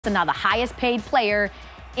And now the highest paid player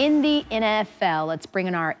in the NFL. Let's bring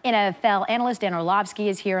in our NFL analyst. Dan Orlovsky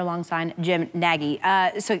is here alongside Jim Nagy.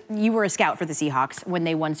 So you were a scout for the Seahawks when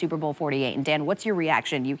they won Super Bowl 48. And Dan, what's your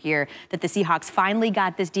reaction? You hear that the Seahawks finally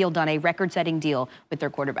got this deal done, a record-setting deal with their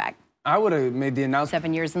quarterback. I would have made the announcement.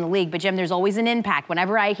 7 years in the league. But, Jim, there's always an impact.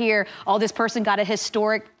 Whenever I hear, oh, this person got a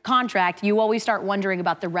historic contract, you always start wondering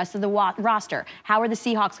about the rest of the roster. How are the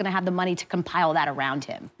Seahawks going to have the money to compile that around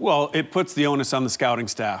him? Well, it puts the onus on the scouting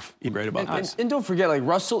staff. You're great about this. And don't forget, like,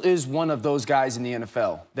 Russell is one of those guys in the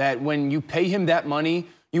NFL that when you pay him that money,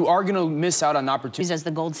 you are going to miss out on opportunities. As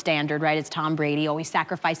the gold standard, right? It's Tom Brady always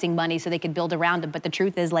sacrificing money so they could build around him. But the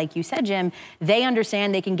truth is, like you said, Jim, they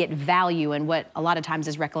understand they can get value in what a lot of times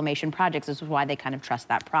is reclamation projects. This is why they kind of trust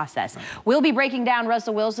that process. Right. We'll be breaking down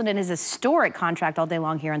Russell Wilson and his historic contract all day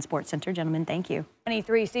long here on SportsCenter. Gentlemen, thank you.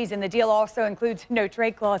 23 season. The deal also includes no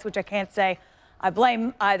trade clause, which I can't say I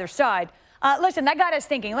blame either side. Listen, that got us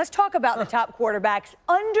thinking. Let's talk about the top quarterbacks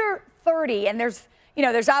under 30. And there's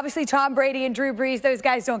obviously Tom Brady and Drew Brees. Those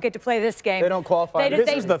guys don't get to play this game. They don't qualify. This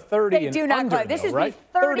is the 30 and under, This is right?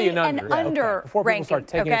 the 30 and under okay. Before ranking, people start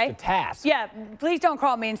taking us to task. Yeah, please don't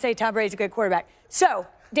call me and say Tom Brady's a good quarterback. So,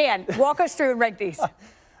 Dan, walk us through and rank these. All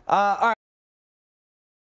right.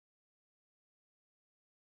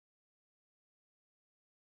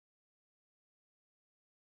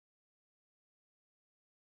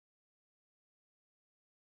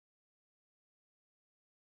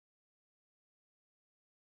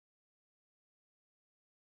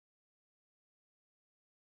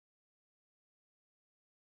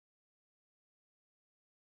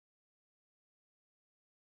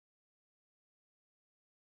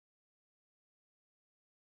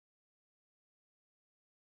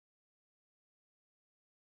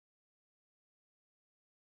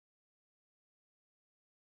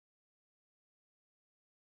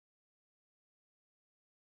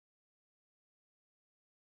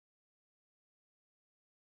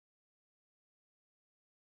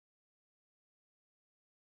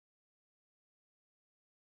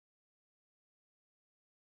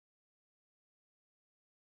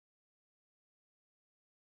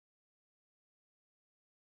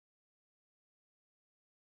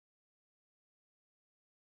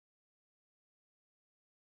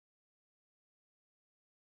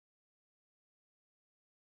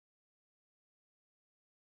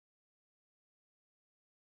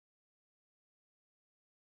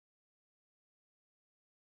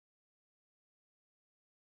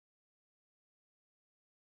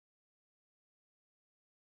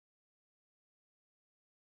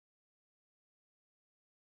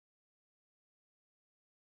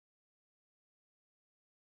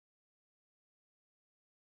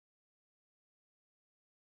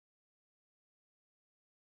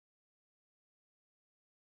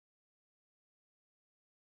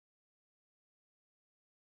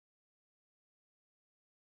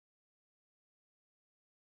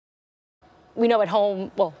 We know at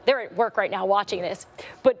home, well, they're at work right now watching this,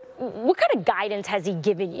 but what kind of guidance has he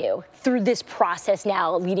given you through this process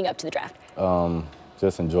now leading up to the draft?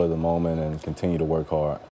 Just enjoy the moment and continue to work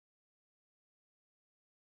hard.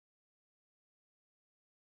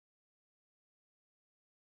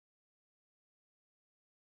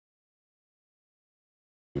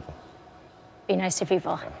 Be nice to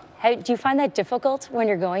people. How, do you find that difficult when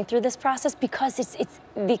you're going through this process? Because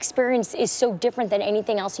the experience is so different than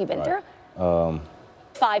anything else you've been through?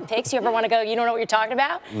 5 picks, you ever want to go, you don't know what you're talking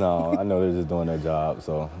about? No, I know they're just doing their job,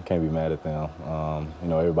 so I can't be mad at them.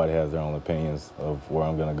 Everybody has their own opinions of where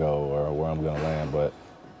I'm going to go or where I'm going to land, but,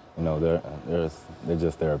 they're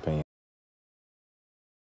just their opinion.